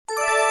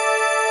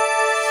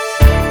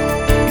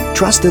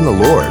Trust in the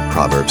Lord,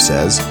 Proverbs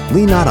says.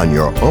 Lean not on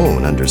your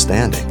own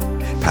understanding.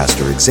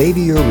 Pastor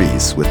Xavier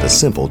Reese with the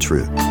simple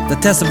truth. The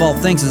test of all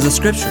things is the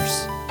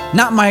Scriptures,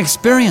 not my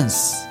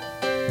experience.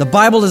 The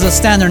Bible is a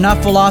standard,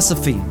 not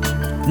philosophy,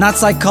 not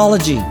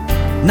psychology,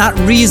 not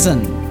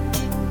reason.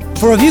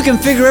 For if you can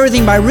figure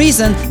everything by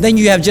reason, then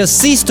you have just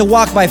ceased to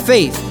walk by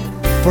faith.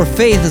 For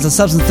faith is the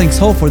substance of things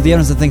hoped for, the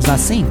evidence of things not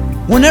seen.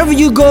 Whenever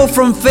you go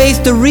from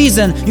faith to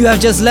reason, you have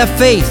just left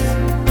faith.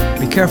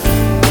 Be careful.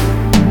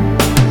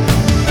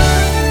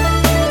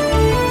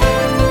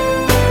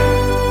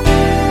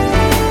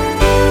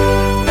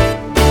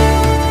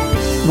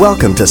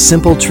 Welcome to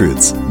Simple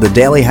Truths, the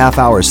daily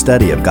half-hour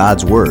study of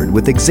God's Word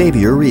with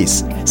Xavier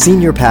Reese,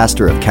 Senior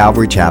Pastor of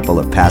Calvary Chapel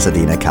of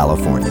Pasadena,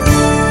 California.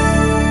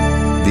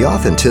 The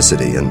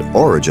authenticity and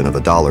origin of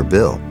a dollar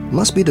bill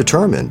must be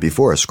determined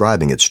before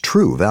ascribing its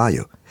true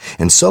value.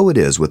 And so it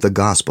is with the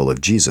gospel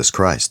of Jesus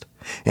Christ.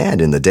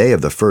 And in the day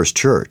of the first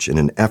church, in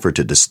an effort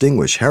to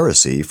distinguish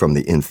heresy from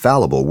the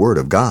infallible Word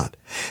of God,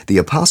 the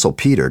Apostle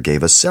Peter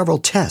gave us several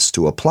tests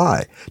to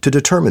apply to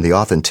determine the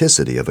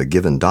authenticity of a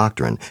given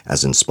doctrine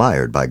as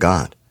inspired by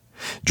God.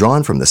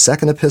 Drawn from the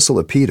second epistle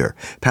of Peter,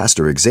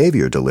 Pastor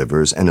Xavier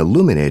delivers an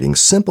illuminating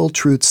simple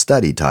truth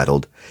study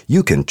titled,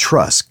 You Can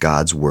Trust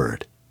God's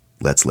Word.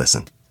 Let's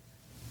listen.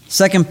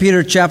 2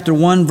 Peter chapter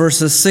 1,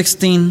 verses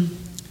 16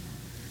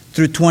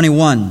 through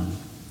 21.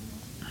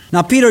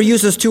 Now, Peter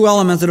uses two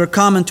elements that are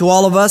common to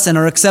all of us and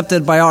are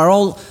accepted by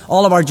all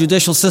of our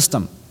judicial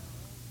system.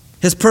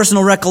 His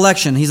personal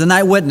recollection. He's an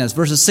eyewitness,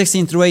 verses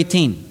 16 through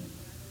 18.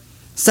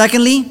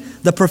 Secondly,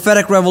 the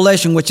prophetic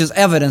revelation, which is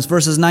evidence,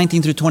 verses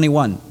 19 through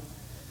 21.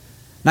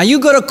 Now, you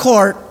go to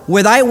court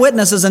with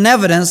eyewitnesses and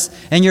evidence,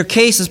 and your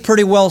case is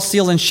pretty well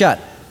sealed and shut.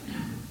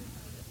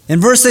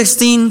 In verse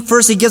 16,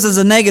 first he gives us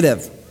a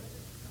negative.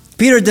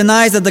 Peter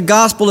denies that the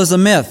gospel is a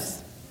myth.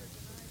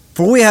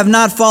 For we have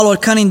not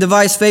followed cunning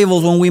devised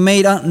fables when we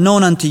made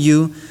known unto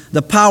you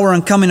the power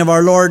and coming of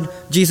our Lord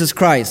Jesus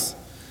Christ.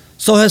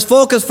 So his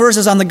focus first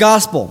is on the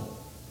gospel,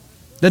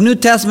 the New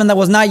Testament that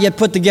was not yet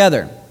put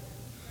together,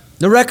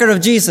 the record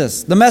of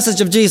Jesus, the message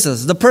of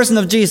Jesus, the person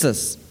of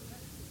Jesus,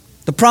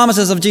 the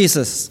promises of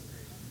Jesus.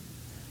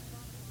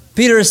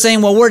 Peter is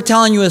saying, what we're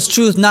telling you is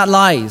truth, not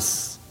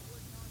lies.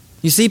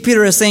 You see,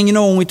 Peter is saying,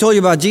 when we told you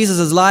about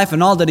Jesus' life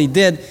and all that he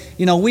did,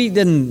 we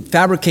didn't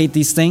fabricate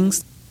these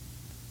things.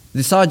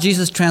 They saw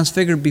Jesus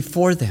transfigured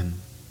before them.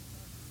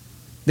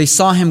 They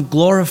saw him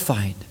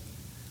glorified.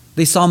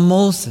 They saw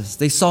Moses.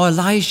 They saw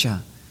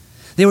Elijah.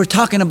 They were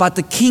talking about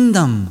the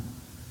kingdom.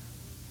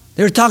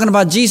 They were talking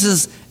about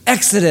Jesus'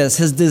 exodus,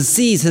 his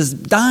disease, his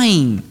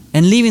dying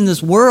and leaving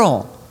this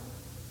world.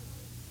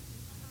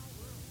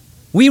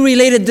 We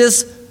related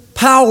this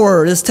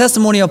power, this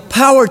testimony of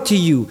power to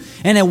you.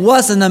 And it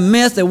wasn't a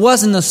myth. It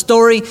wasn't a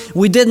story.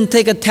 We didn't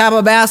take a tab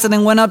of acid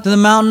and went up to the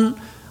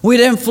mountain. We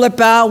didn't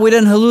flip out. We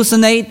didn't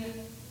hallucinate.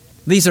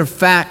 These are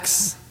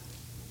facts.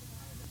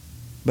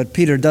 But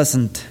Peter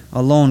doesn't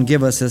alone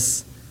give us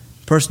his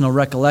personal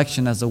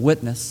recollection as a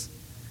witness.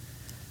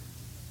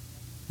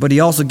 But he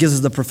also gives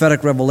us the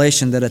prophetic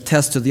revelation that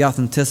attests to the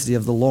authenticity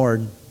of the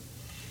Lord,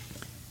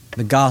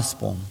 the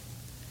gospel,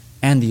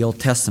 and the Old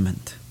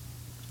Testament.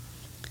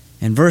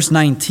 In verse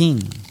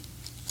 19,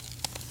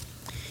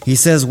 he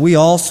says, we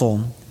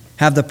also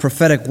have the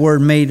prophetic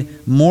word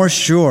made more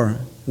sure,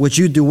 which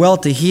you do well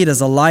to heed as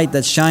a light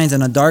that shines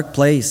in a dark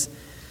place,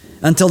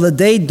 until the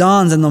day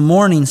dawns and the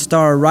morning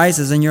star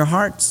rises in your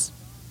hearts.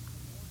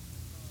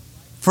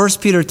 1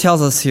 Peter tells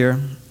us here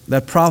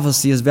that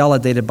prophecy is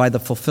validated by the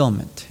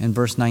fulfillment in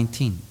verse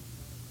 19.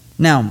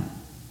 Now,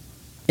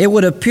 it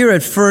would appear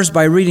at first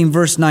by reading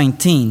verse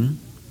 19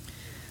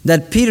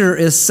 that Peter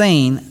is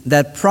saying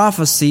that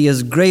prophecy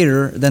is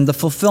greater than the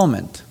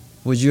fulfillment.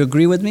 Would you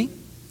agree with me?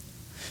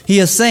 He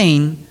is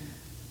saying,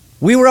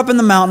 we were up in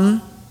the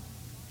mountain,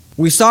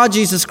 we saw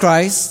Jesus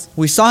Christ,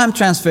 we saw him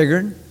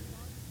transfigured,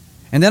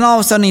 and then all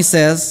of a sudden he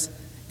says,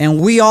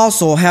 and we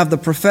also have the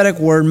prophetic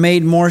word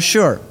made more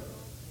sure.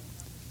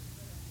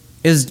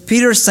 Is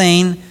Peter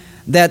saying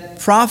that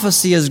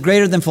prophecy is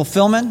greater than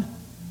fulfillment?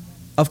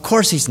 Of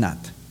course he's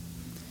not.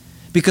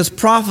 Because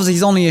prophecy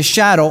is only a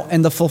shadow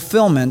and the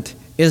fulfillment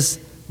is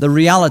the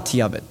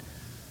reality of it.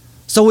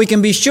 So we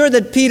can be sure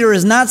that Peter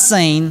is not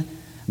saying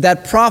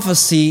that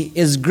prophecy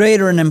is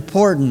greater in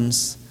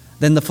importance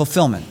than the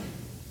fulfillment.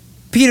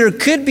 Peter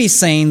could be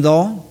saying,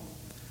 though,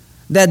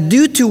 that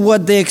due to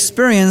what they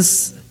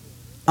experienced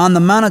on the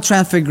Mount of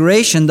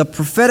Transfiguration, the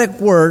prophetic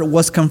word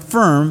was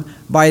confirmed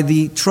by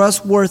the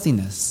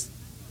trustworthiness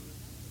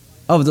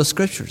of the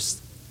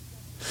Scriptures.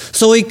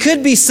 So he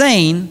could be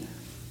saying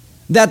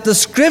that the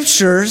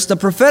Scriptures, the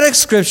prophetic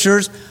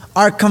Scriptures,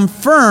 are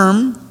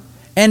confirmed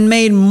and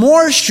made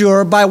more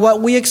sure by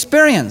what we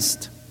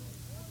experienced.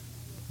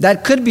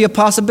 That could be a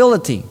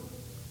possibility.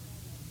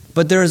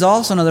 But there is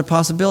also another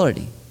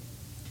possibility.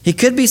 He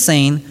could be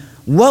saying,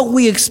 what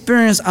we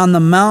experienced on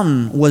the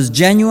mountain was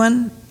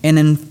genuine and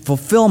in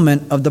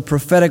fulfillment of the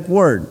prophetic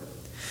word.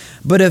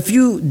 But if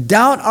you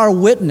doubt our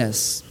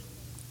witness,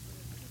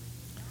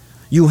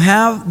 You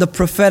have the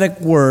prophetic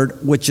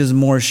word, which is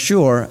more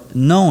sure,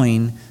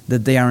 knowing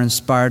that they are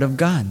inspired of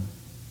God.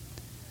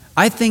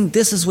 I think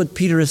this is what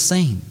Peter is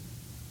saying.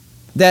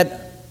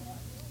 That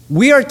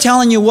we are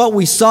telling you what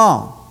we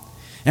saw.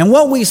 And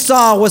what we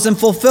saw was in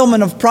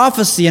fulfillment of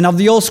prophecy and of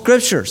the old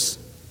scriptures.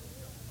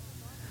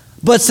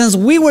 But since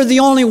we were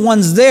the only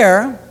ones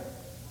there,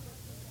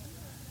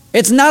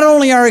 it's not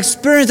only our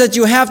experience that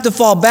you have to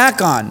fall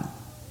back on,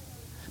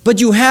 but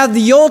you have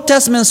the Old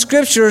Testament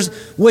scriptures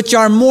which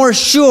are more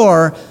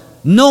sure,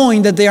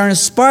 knowing that they are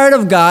inspired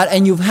of God,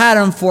 and you've had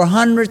them for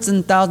hundreds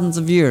and thousands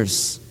of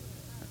years.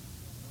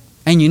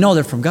 And you know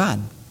they're from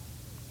God.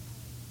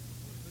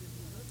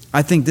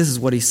 I think this is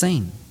what he's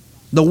saying.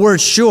 The word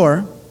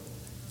sure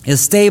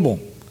is stable,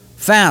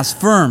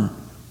 fast, firm,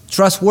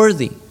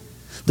 trustworthy.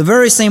 The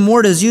very same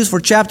word is used for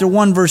chapter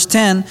 1, verse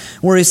 10,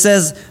 where he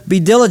says,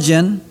 be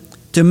diligent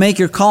to make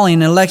your calling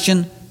and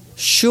election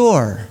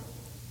sure.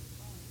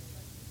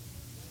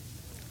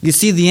 You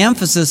see, the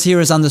emphasis here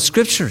is on the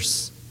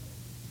scriptures.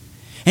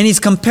 And he's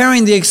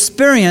comparing the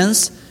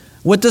experience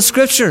with the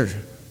scripture.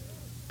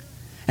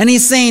 And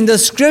he's saying the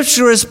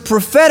scripture is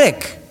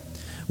prophetic.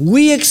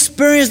 We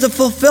experience the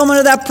fulfillment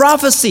of that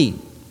prophecy.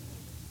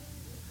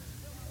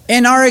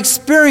 And our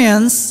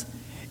experience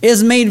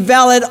is made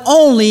valid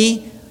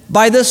only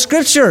by the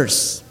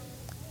scriptures.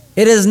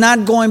 It is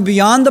not going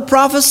beyond the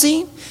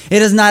prophecy.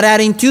 It is not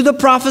adding to the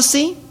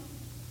prophecy.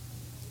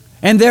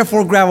 And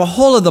therefore grab a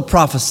hold of the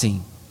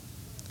prophecy,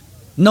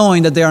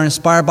 knowing that they are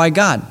inspired by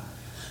God.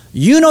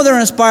 You know they're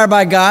inspired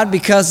by God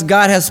because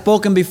God has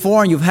spoken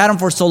before and you've had them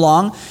for so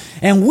long.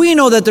 And we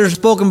know that they're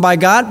spoken by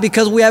God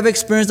because we have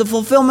experienced the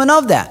fulfillment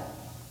of that.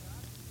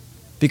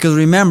 Because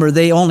remember,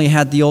 they only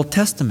had the Old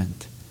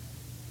Testament.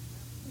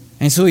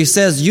 And so he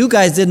says, you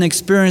guys didn't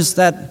experience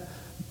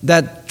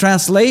that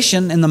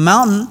translation in the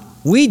mountain.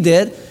 We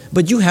did,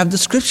 but you have the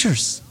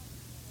scriptures.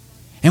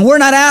 And we're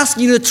not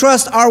asking you to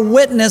trust our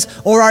witness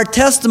or our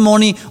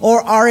testimony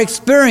or our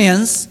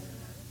experience.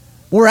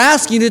 We're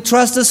asking you to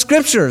trust the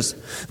scriptures.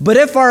 But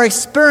if our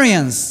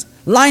experience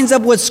lines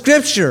up with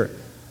scripture,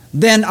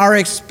 then our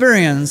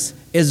experience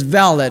is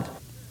valid.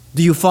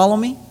 Do you follow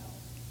me?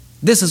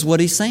 This is what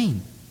he's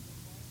saying.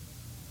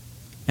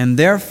 And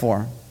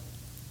therefore,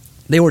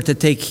 they were to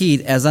take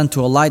heed as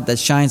unto a light that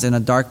shines in a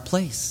dark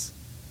place.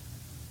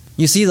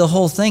 You see, the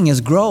whole thing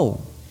is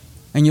grow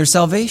in your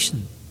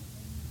salvation.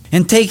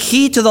 And take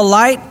heed to the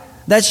light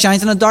that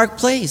shines in a dark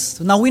place.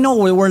 Now we know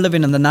we're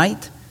living in the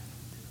night.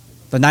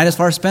 The night is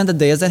far spent, the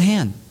day is at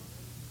hand.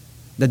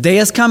 The day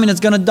is coming, it's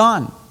going to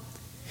dawn.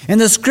 And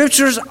the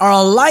scriptures are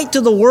a light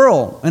to the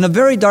world in a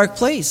very dark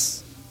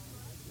place.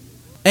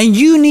 And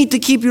you need to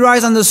keep your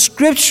eyes on the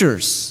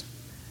scriptures,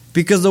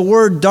 because the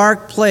word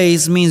dark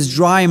place means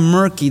dry,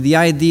 murky, the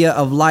idea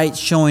of light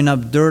showing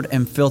up dirt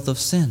and filth of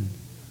sin.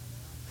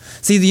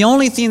 See, the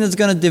only thing that's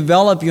going to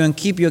develop you and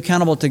keep you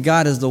accountable to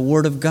God is the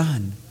Word of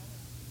God.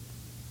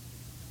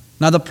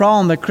 Now, the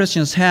problem that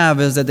Christians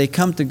have is that they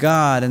come to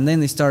God and then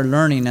they start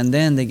learning and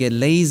then they get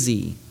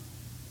lazy.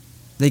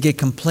 They get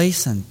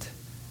complacent.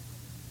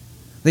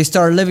 They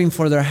start living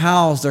for their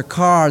house, their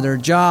car, their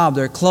job,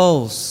 their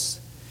clothes.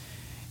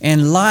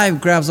 And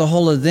life grabs a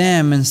hold of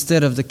them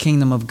instead of the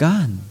kingdom of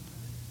God.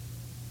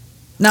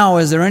 Now,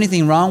 is there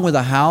anything wrong with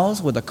a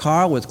house, with a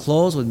car, with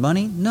clothes, with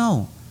money?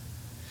 No.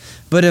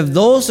 But if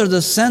those are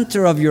the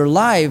center of your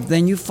life,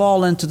 then you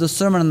fall into the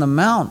Sermon on the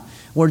Mount,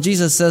 where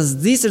Jesus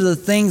says, these are the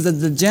things that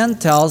the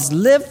Gentiles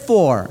live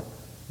for.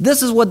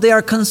 This is what they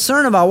are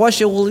concerned about. What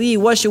shall we eat?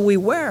 What shall we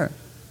wear?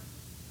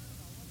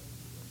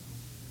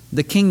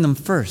 The kingdom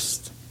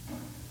first.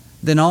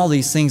 Then all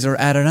these things are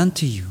added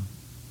unto you.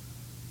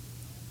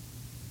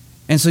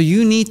 And so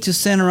you need to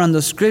center on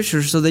the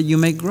scriptures so that you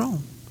may grow.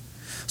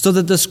 So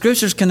that the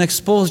scriptures can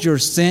expose your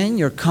sin,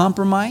 your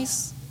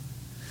compromise,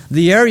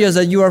 the areas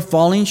that you are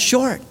falling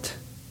short.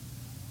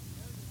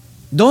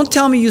 Don't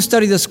tell me you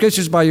study the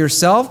scriptures by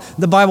yourself.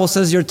 The Bible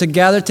says you're to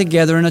gather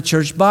together in a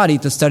church body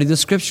to study the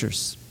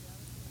scriptures.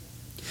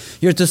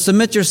 You're to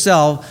submit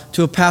yourself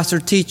to a pastor,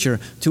 teacher,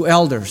 to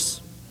elders.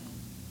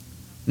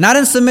 Not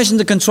in submission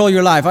to control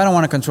your life. I don't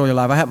want to control your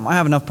life. I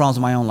have enough problems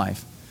in my own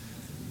life.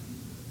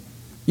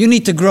 You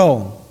need to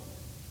grow.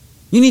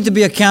 You need to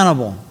be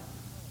accountable.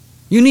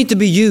 You need to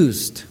be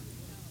used.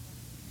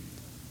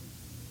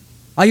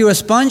 Are you a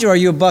sponge or are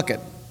you a bucket?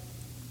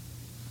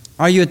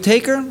 Are you a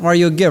taker or are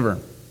you a giver?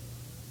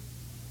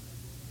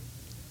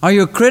 Are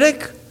you a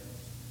critic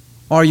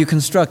or are you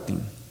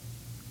constructing?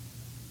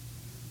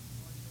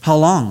 How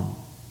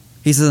long?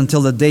 He says,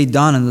 until the day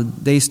dawn and the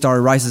day star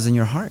rises in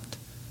your heart.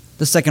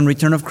 The second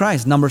return of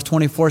Christ. Numbers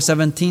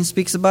 24:17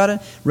 speaks about it.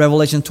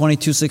 Revelation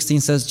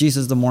 22:16 says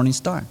Jesus is the morning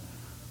star.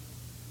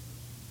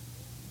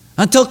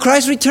 Until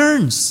Christ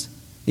returns.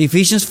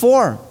 Ephesians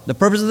 4, the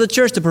purpose of the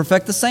church, to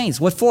perfect the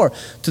saints. What for?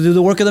 To do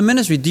the work of the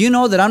ministry. Do you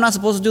know that I'm not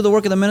supposed to do the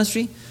work of the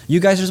ministry? You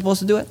guys are supposed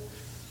to do it.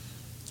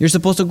 You're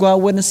supposed to go out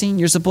witnessing.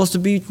 You're supposed to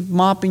be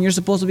mopping. You're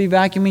supposed to be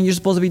vacuuming. You're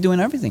supposed to be doing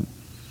everything.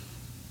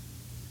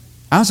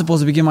 I'm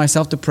supposed to be giving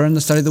myself to prayer and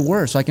to study the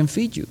Word so I can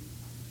feed you.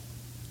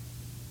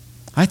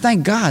 I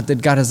thank God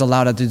that God has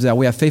allowed us to do that.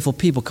 We have faithful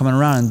people coming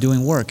around and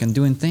doing work and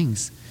doing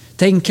things,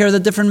 taking care of the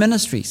different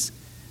ministries.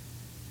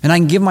 And I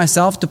can give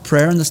myself to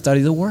prayer and the study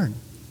of the Word.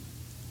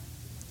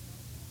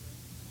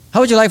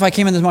 How would you like if I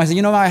came in this morning and said,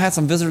 you know what, I had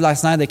some visitors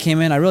last night. They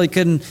came in. I really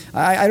couldn't,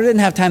 I didn't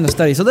have time to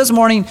study. So this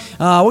morning,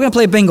 we're going to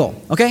play bingo,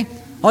 okay?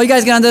 All you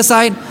guys get on this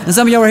side, and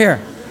some of you over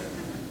here.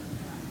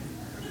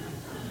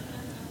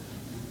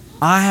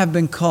 I have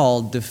been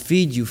called to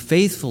feed you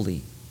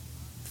faithfully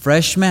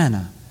fresh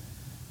manna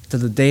to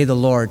the day the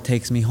Lord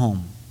takes me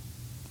home.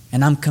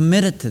 And I'm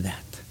committed to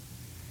that.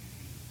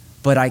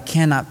 But I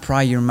cannot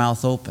pry your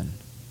mouth open.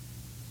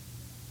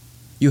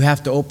 You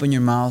have to open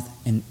your mouth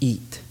and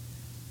eat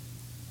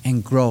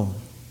and grow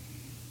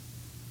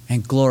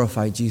and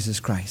glorify Jesus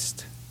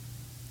Christ.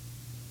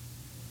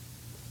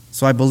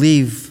 So I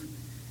believe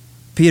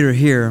Peter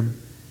here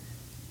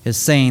is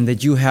saying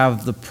that you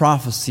have the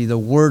prophecy, the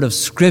word of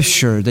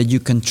Scripture that you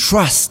can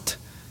trust.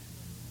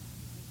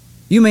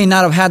 You may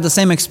not have had the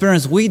same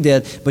experience we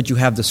did, but you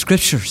have the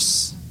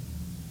Scriptures.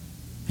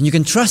 And you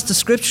can trust the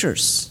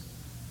Scriptures.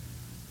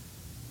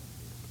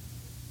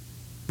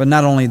 But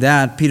not only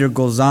that, Peter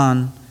goes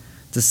on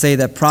to say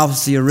that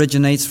prophecy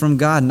originates from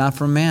God, not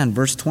from man.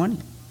 Verse 20.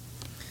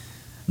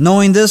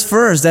 Knowing this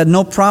first, that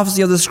no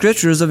prophecy of the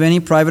Scripture is of any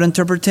private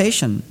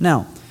interpretation.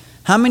 Now,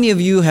 how many of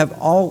you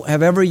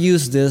have ever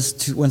used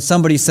this when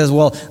somebody says,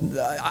 well,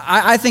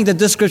 I think that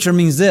this Scripture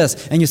means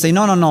this, and you say,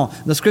 no,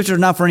 the Scripture is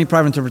not for any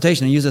private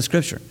interpretation, and use the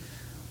Scripture.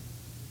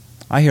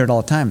 I hear it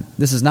all the time.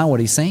 This is not what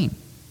he's saying.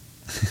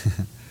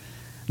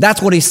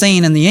 That's what he's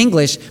saying in the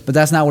English, but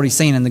that's not what he's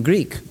saying in the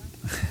Greek.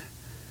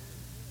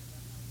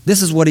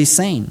 This is what he's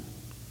saying.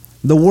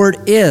 The word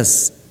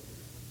is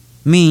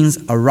means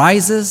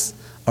arises,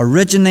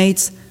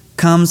 originates,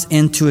 comes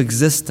into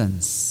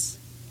existence.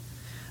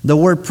 The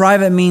word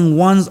private means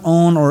one's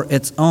own or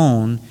its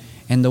own,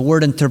 and the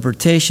word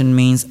interpretation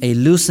means a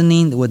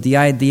loosening with the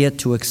idea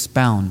to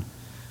expound.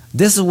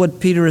 This is what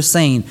Peter is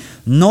saying.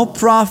 No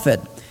prophet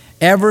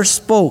ever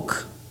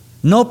spoke,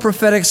 no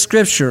prophetic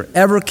scripture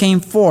ever came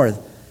forth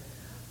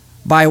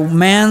by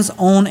man's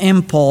own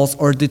impulse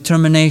or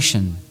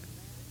determination.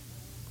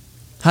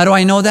 How do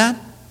I know that?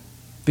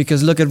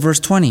 Because look at verse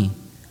 20.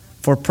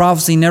 For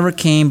prophecy never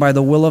came by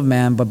the will of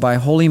man, but by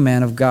holy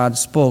men of God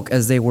spoke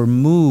as they were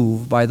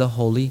moved by the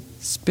Holy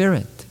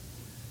Spirit.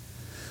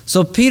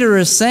 So Peter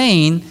is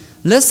saying,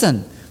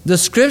 listen, the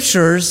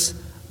Scriptures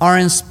are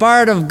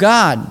inspired of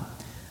God.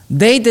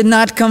 They did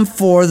not come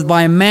forth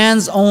by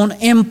man's own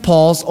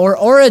impulse or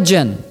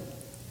origin.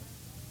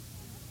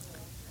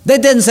 They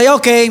didn't say,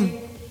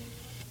 okay,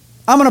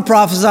 I'm going to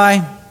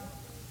prophesy.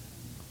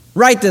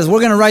 Write this. We're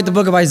going to write the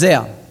book of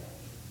Isaiah.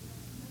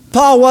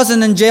 Paul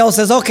wasn't in jail,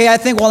 says, okay, I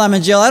think while I'm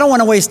in jail, I don't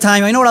want to waste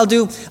time. You know what I'll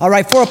do? I'll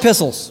write 4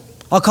 epistles.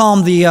 I'll call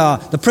them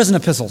the prison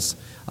epistles.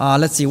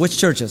 Let's see, which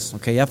churches?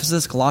 Okay,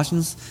 Ephesus,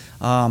 Colossians,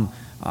 Philemon,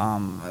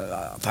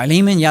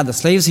 yeah, the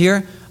slaves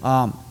here.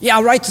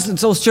 I'll write to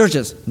those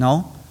churches.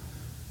 No.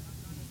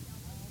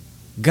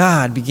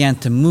 God began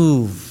to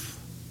move.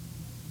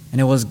 And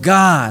it was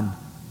God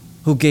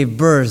who gave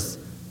birth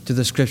to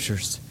the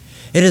Scriptures.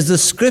 It is the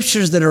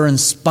Scriptures that are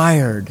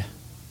inspired.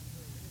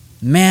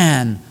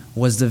 Man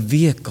was the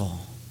vehicle.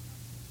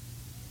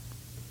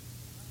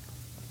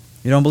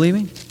 You don't believe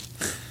me?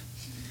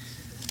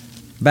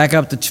 Back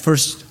up to 1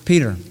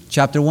 Peter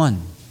chapter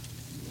 1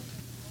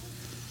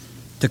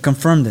 to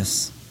confirm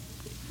this.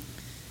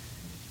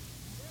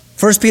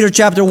 1 Peter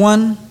chapter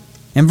 1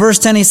 in verse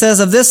 10 he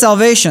says, of this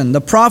salvation the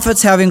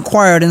prophets have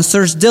inquired and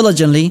searched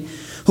diligently,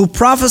 who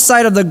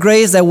prophesied of the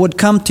grace that would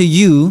come to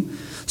you,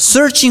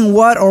 searching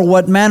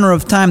what manner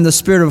of time the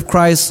Spirit of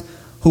Christ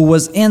who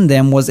was in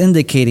them was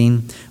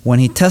indicating when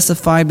he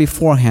testified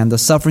beforehand the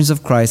sufferings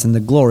of Christ and the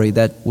glory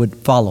that would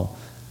follow.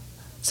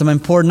 Some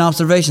important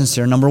observations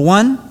here. Number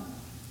 1,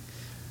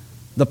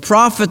 the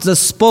prophets that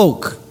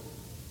spoke,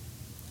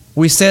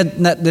 we said,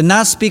 did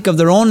not speak of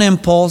their own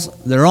impulse,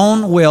 their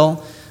own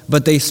will,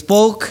 but they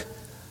spoke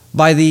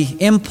by the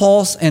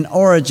impulse and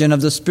origin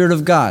of the Spirit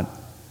of God.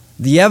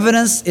 The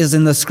evidence is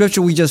in the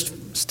scripture we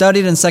just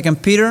studied in 2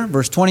 Peter,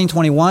 verse 20 and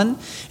 21,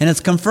 and it's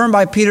confirmed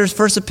by Peter's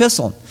first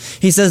epistle.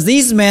 He says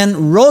these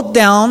men wrote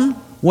down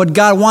what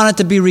God wanted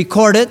to be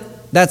recorded.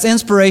 That's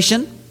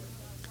inspiration.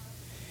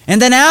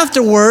 And then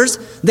afterwards,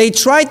 they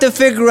tried to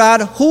figure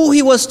out who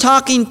he was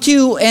talking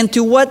to and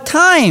to what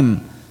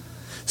time.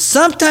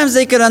 Sometimes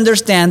they could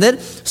understand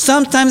it,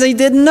 sometimes they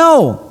didn't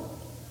know.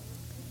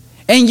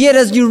 And yet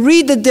as you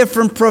read the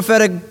different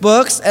prophetic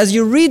books, as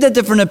you read the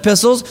different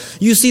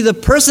epistles, you see the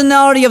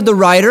personality of the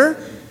writer,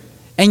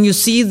 and you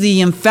see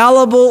the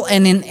infallible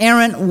and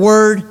inerrant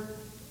word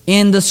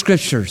in the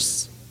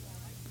Scriptures.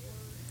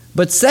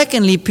 But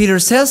secondly, Peter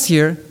says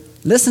here,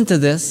 listen to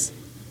this,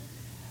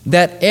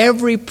 that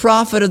every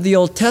prophet of the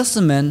Old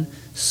Testament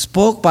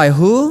spoke by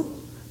who?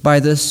 By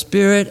the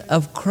Spirit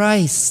of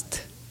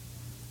Christ.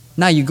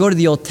 Now you go to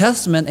the Old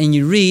Testament and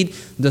you read,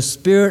 the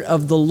Spirit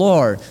of the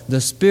Lord,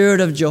 the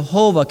Spirit of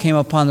Jehovah came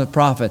upon the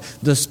prophet.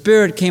 The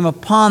Spirit came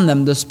upon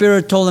them. The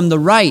Spirit told them to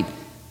write.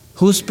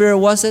 Whose Spirit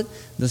was it?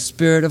 The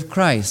Spirit of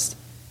Christ.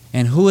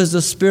 And who is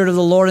the Spirit of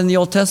the Lord in the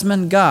Old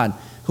Testament? God.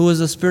 Who is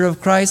the Spirit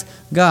of Christ?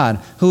 God.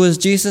 Who is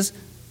Jesus?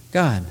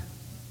 God.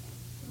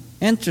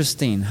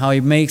 Interesting how he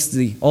makes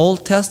the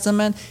Old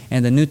Testament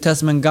and the New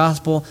Testament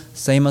gospel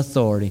same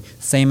authority,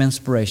 same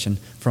inspiration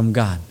from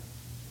God.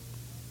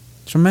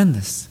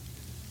 Tremendous.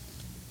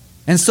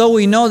 And so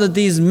we know that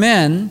these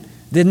men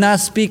did not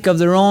speak of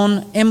their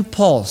own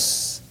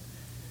impulse,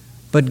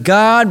 but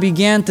God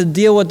began to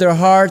deal with their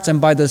hearts,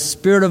 and by the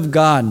Spirit of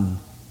God.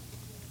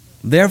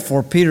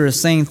 Therefore, Peter is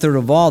saying, third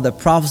of all, that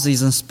prophecy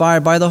is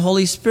inspired by the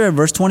Holy Spirit.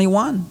 Verse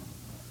 21.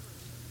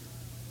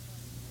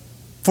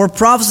 For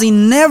prophecy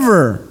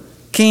never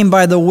came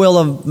by the will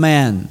of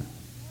man.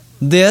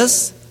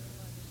 This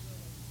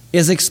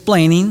is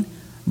explaining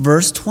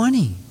verse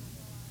 20.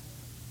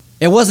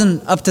 It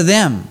wasn't up to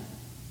them.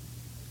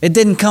 It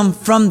didn't come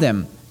from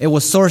them. It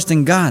was sourced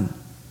in God.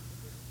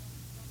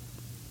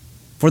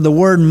 For the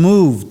word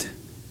moved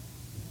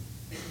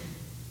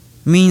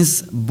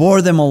means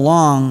bore them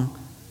along,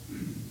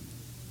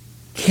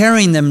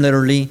 carrying them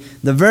literally.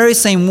 The very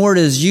same word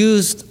is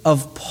used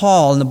of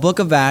Paul in the book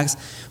of Acts.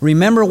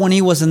 Remember when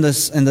he was in the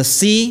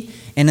sea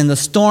and in the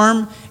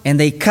storm, and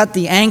they cut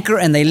the anchor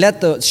and they let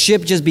the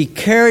ship just be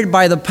carried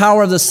by the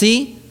power of the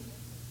sea,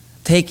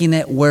 taking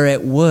it where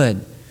it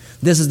would.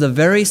 This is the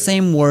very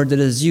same word that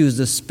is used.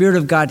 The Spirit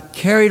of God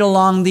carried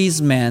along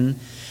these men,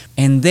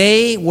 and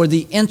they were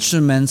the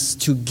instruments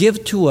to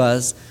give to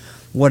us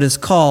what is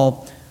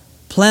called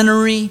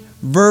plenary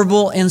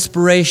verbal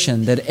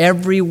inspiration, that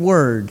every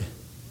word,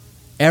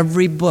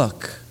 every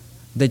book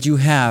that you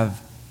have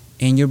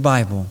in your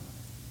Bible,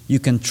 you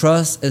can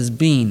trust as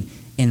being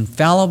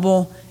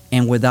infallible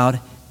and without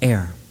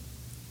error.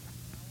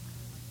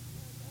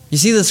 You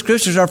see, the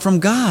Scriptures are from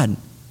God.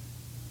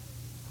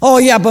 Oh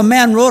yeah, but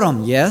man wrote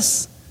them.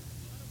 Yes,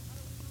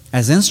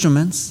 as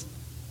instruments.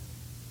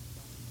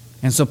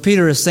 And so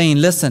Peter is saying,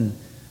 listen,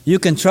 you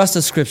can trust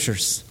the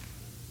Scriptures.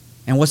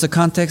 And what's the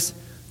context?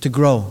 To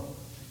grow.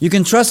 You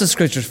can trust the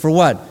Scriptures for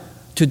what?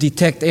 To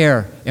detect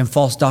error and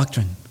false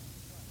doctrine.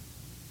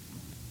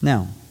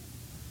 Now,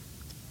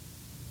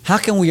 how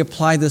can we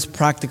apply this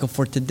practical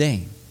for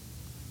today?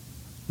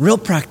 Real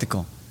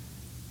practical.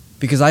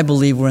 Because I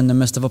believe we're in the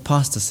midst of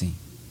apostasy.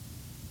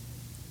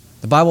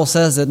 The Bible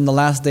says that in the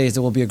last days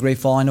there will be a great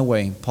falling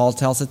away. Paul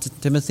tells it to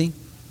Timothy,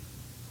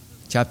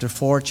 chapter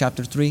 4,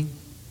 chapter 3.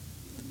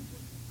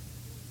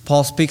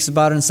 Paul speaks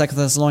about it in 2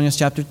 Thessalonians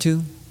chapter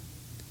 2.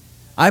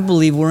 I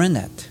believe we're in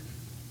that.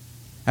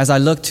 As I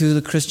look to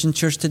the Christian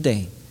church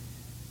today,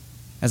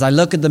 as I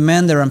look at the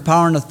men that are in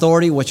power and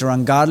authority, which are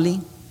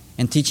ungodly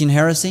and teaching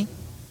heresy,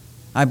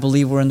 I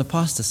believe we're in the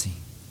apostasy.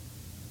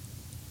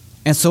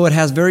 And so it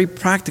has very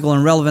practical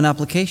and relevant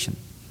application.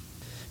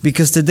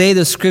 Because today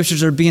the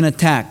Scriptures are being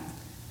attacked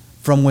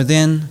from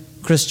within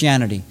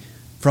Christianity,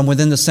 from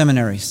within the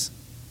seminaries.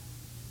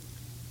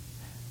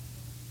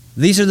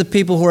 These are the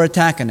people who are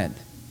attacking it.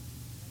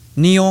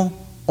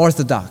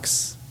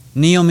 Neo-Orthodox.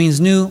 Neo means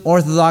new,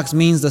 Orthodox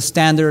means the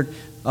standard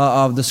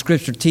of the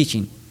Scripture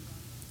teaching.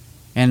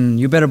 And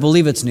you better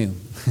believe it's new.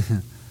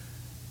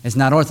 It's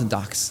not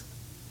Orthodox.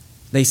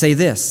 They say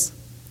this.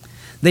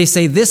 They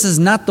say this is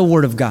not the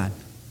Word of God.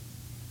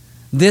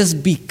 This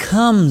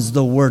becomes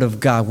the Word of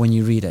God when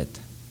you read it.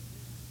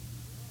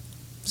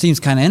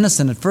 Seems kind of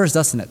innocent at first,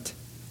 doesn't it?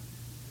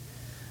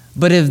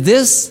 But if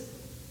this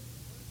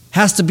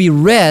has to be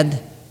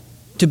read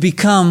to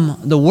become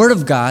the Word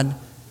of God,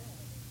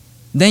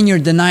 then you're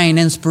denying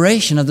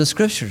inspiration of the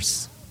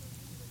Scriptures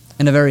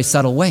in a very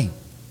subtle way.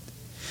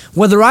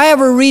 Whether I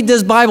ever read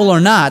this Bible or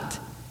not,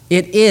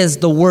 it is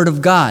the Word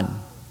of God.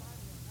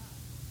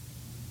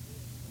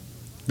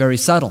 Very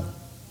subtle.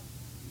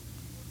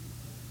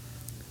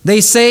 They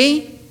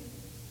say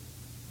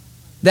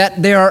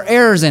that there are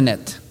errors in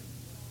it.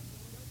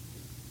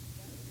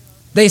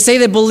 They say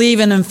they believe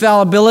in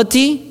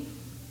infallibility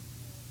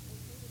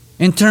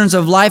in terms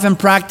of life and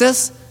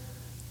practice,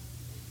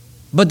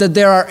 but that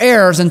there are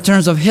errors in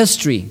terms of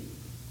history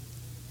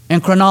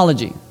and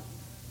chronology.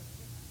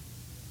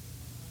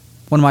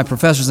 One of my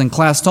professors in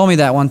class told me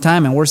that one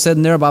time, and we're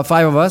sitting there, about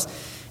 5 of us,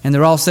 and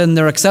they're all sitting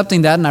there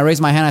accepting that, and I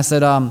raised my hand, I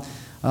said,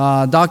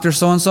 Dr.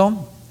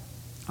 So-and-so,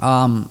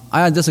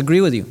 I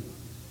disagree with you.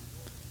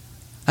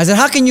 I said,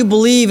 how can you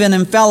believe in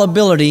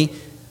infallibility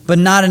but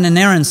not in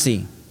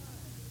inerrancy?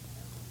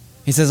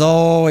 He says,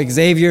 oh,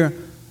 Xavier,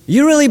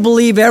 you really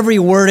believe every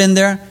word in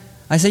there?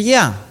 I said,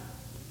 yeah.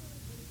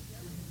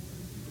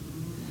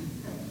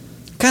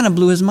 Kind of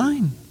blew his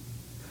mind.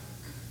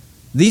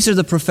 These are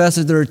the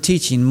professors that are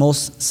teaching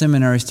most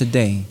seminaries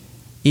today,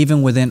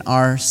 even within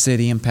our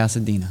city in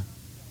Pasadena.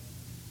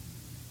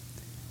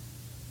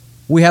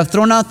 We have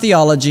thrown out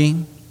theology,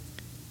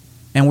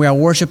 and we are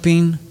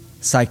worshiping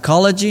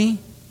psychology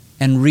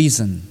and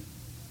reason.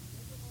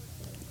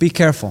 Be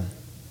careful.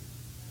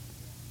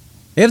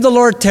 If the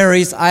Lord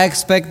tarries, I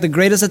expect the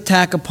greatest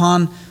attack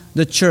upon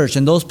the church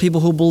and those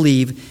people who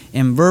believe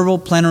in verbal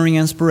plenary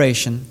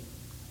inspiration,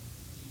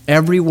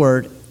 every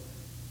word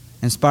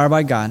inspired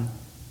by God.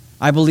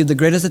 I believe the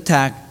greatest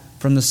attack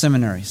from the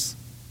seminaries,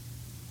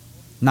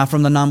 not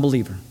from the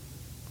non-believer.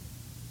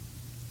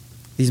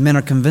 These men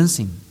are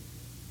convincing.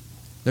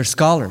 They're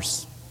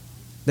scholars.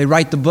 They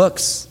write the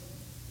books.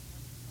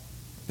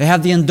 They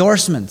have the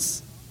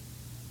endorsements.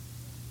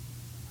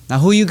 Now,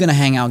 who are you going to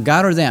hang out,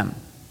 God or them?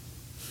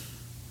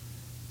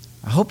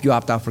 I hope you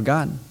opt out for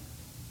God.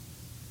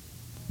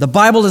 The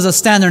Bible is a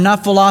standard,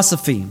 not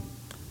philosophy,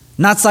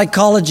 not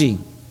psychology,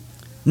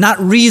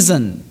 not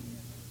reason.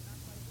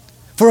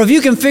 For if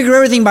you can figure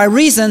everything by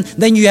reason,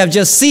 then you have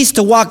just ceased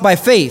to walk by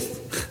faith.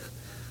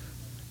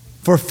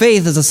 For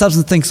faith is the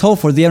substance of things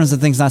hoped for, the evidence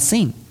of things not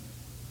seen.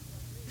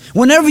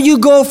 Whenever you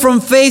go from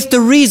faith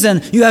to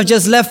reason, you have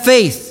just left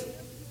faith.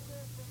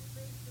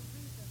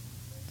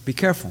 Be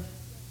careful.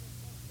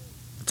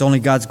 It's only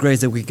God's grace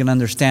that we can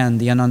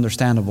understand the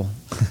ununderstandable,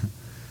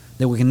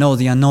 that we can know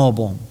the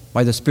unknowable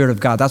by the Spirit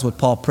of God. That's what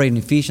Paul prayed in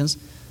Ephesians,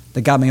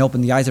 that God may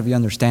open the eyes of your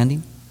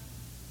understanding.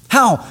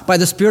 How? By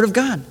the Spirit of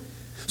God.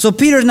 So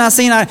Peter's not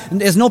saying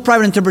there's no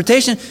private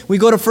interpretation. We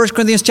go to 1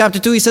 Corinthians chapter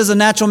 2. He says the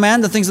natural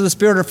man, the things of the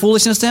Spirit are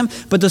foolishness to him,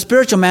 but the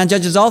spiritual man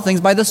judges all things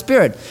by the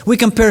Spirit. We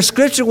compare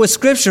Scripture with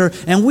Scripture,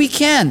 and we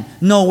can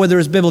know whether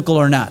it's biblical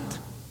or not.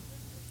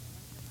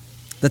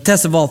 The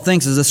test of all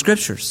things is the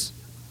Scriptures.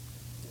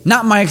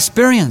 Not my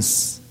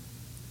experience,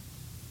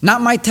 not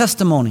my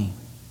testimony.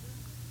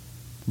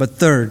 But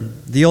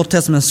third, the Old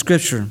Testament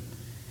Scripture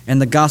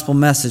and the gospel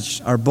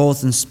message are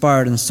both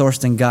inspired and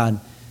sourced in God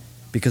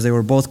because they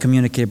were both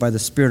communicated by the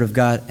Spirit of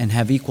God and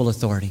have equal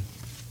authority.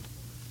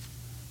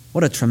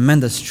 What a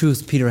tremendous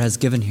truth Peter has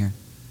given here.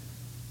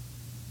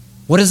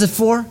 What is it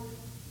for?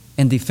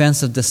 In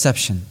defense of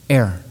deception,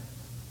 error.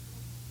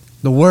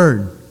 The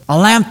Word, a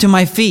lamp to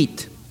my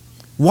feet,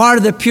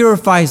 water that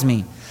purifies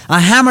me, a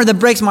hammer that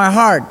breaks my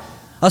heart,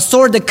 a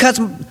sword that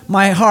cuts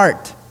my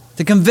heart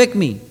to convict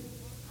me.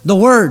 The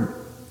Word.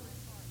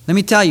 Let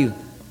me tell you,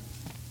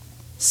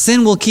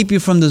 sin will keep you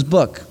from this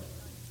book,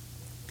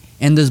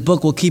 and this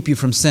book will keep you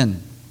from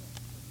sin.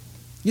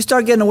 You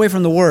start getting away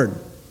from the Word,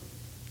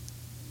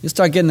 you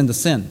start getting into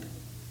sin.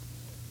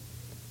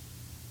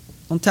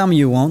 Don't tell me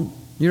you won't.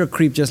 You're a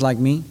creep just like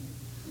me.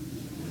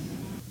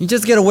 You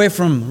just get away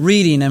from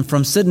reading and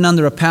from sitting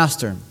under a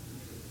pastor.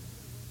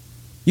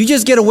 You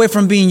just get away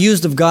from being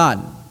used of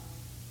God.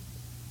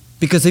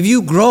 Because if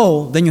you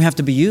grow, then you have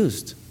to be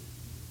used.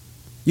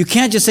 You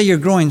can't just say you're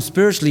growing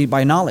spiritually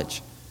by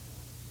knowledge.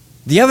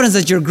 The evidence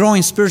that you're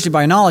growing spiritually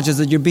by knowledge is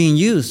that you're being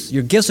used.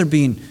 Your gifts are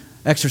being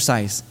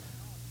exercised.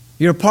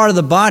 You're a part of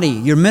the body.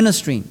 You're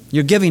ministering.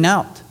 You're giving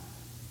out.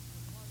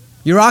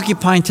 You're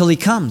occupying till He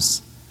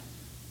comes.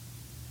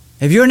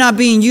 If you're not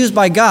being used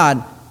by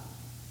God,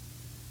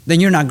 then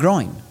you're not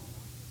growing.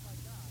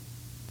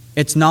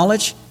 It's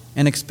knowledge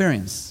and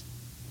experience.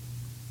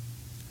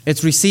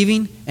 It's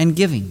receiving and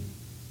giving.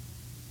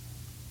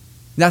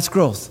 That's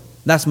growth.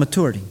 That's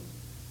maturity.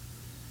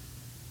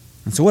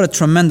 And so what a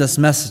tremendous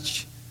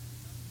message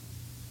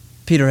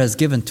Peter has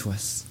given to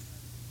us.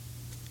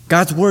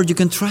 God's Word, you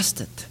can trust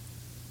it.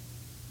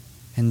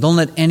 And don't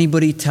let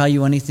anybody tell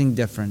you anything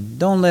different.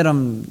 Don't let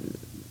them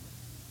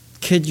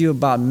kid you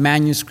about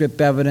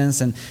manuscript evidence.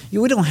 And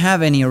we don't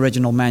have any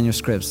original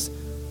manuscripts.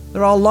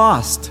 They're all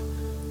lost.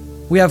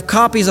 We have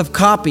copies of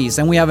copies,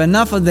 and we have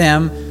enough of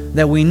them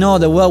that we know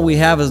that what we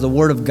have is the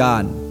Word of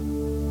God.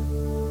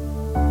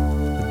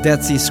 The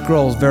Dead Sea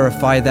Scrolls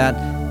verify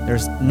that.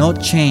 There's no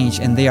change,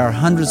 and they are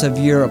hundreds of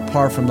years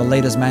apart from the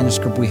latest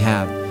manuscript we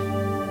have.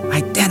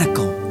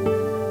 Identical.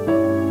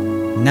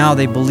 Now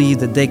they believe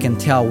that they can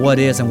tell what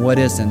is and what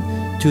isn't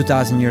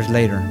 2,000 years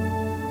later.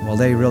 Well,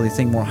 they really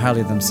think more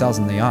highly of themselves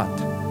than they ought.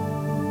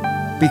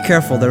 Be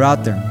careful, they're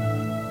out there.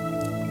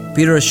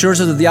 Peter assures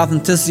us of the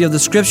authenticity of the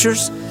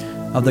Scriptures,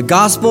 of the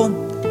gospel,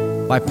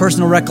 by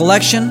personal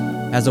recollection,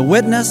 as a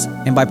witness,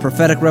 and by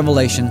prophetic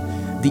revelation,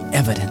 the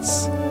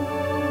evidence.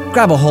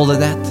 Grab a hold of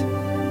that,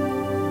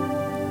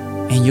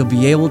 and you'll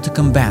be able to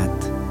combat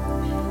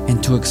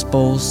and to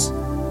expose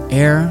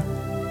error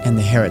and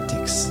the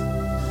heretics.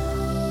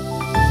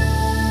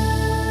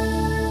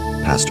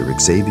 Pastor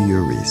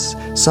Xavier Reese,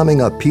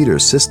 summing up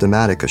Peter's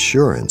systematic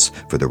assurance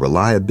for the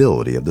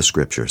reliability of the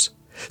Scriptures.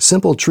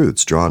 Simple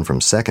truths drawn from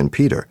 2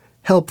 Peter,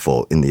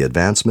 helpful in the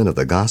advancement of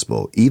the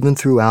gospel even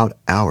throughout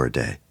our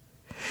day.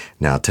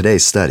 Now,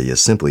 today's study is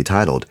simply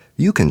titled,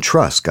 You Can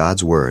Trust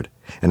God's Word,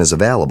 and is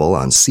available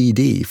on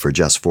CD for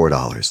just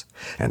 $4.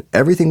 And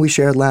everything we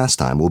shared last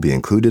time will be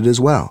included as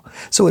well,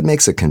 so it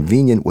makes a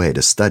convenient way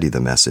to study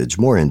the message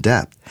more in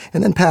depth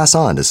and then pass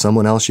on to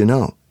someone else you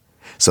know.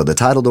 So the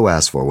title to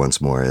ask for once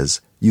more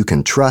is, You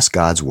Can Trust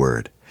God's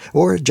Word,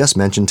 or just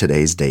mention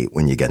today's date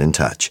when you get in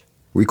touch.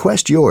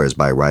 Request yours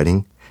by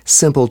writing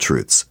Simple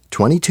Truths,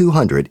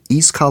 2200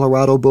 East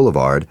Colorado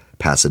Boulevard,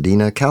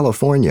 Pasadena,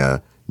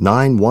 California,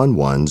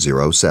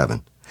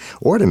 91107.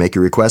 Or to make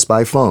your request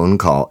by phone,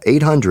 call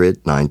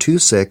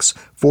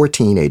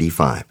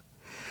 800-926-1485.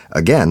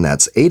 Again,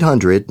 that's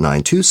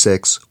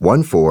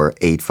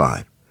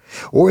 800-926-1485.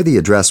 Or the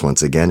address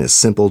once again is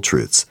Simple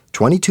Truths,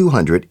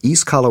 2200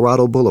 East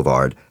Colorado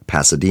Boulevard,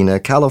 Pasadena,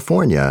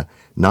 California,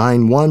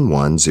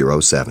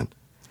 91107.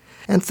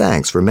 And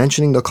thanks for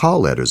mentioning the call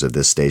letters of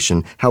this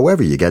station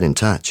however you get in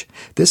touch.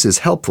 This is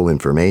helpful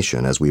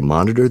information as we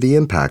monitor the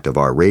impact of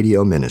our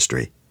radio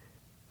ministry.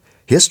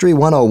 History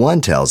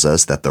 101 tells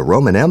us that the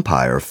Roman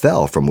Empire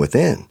fell from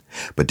within.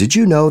 But did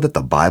you know that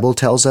the Bible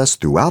tells us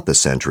throughout the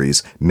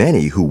centuries,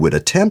 many who would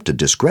attempt to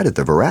discredit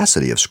the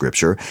veracity of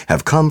Scripture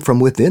have come from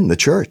within the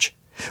church?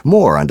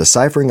 More on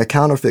deciphering a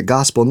counterfeit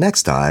gospel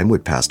next time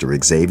with Pastor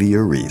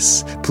Xavier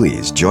Reese.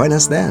 Please join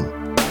us then.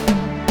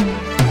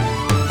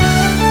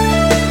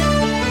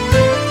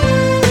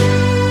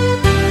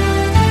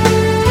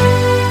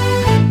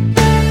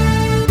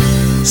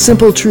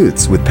 Simple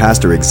Truths with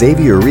Pastor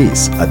Xavier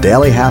Reese, a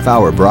daily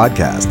half-hour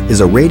broadcast,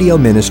 is a radio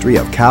ministry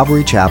of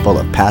Calvary Chapel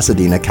of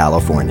Pasadena,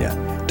 California.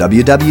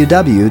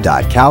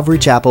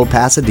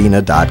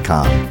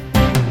 www.calvarychapelpasadena.com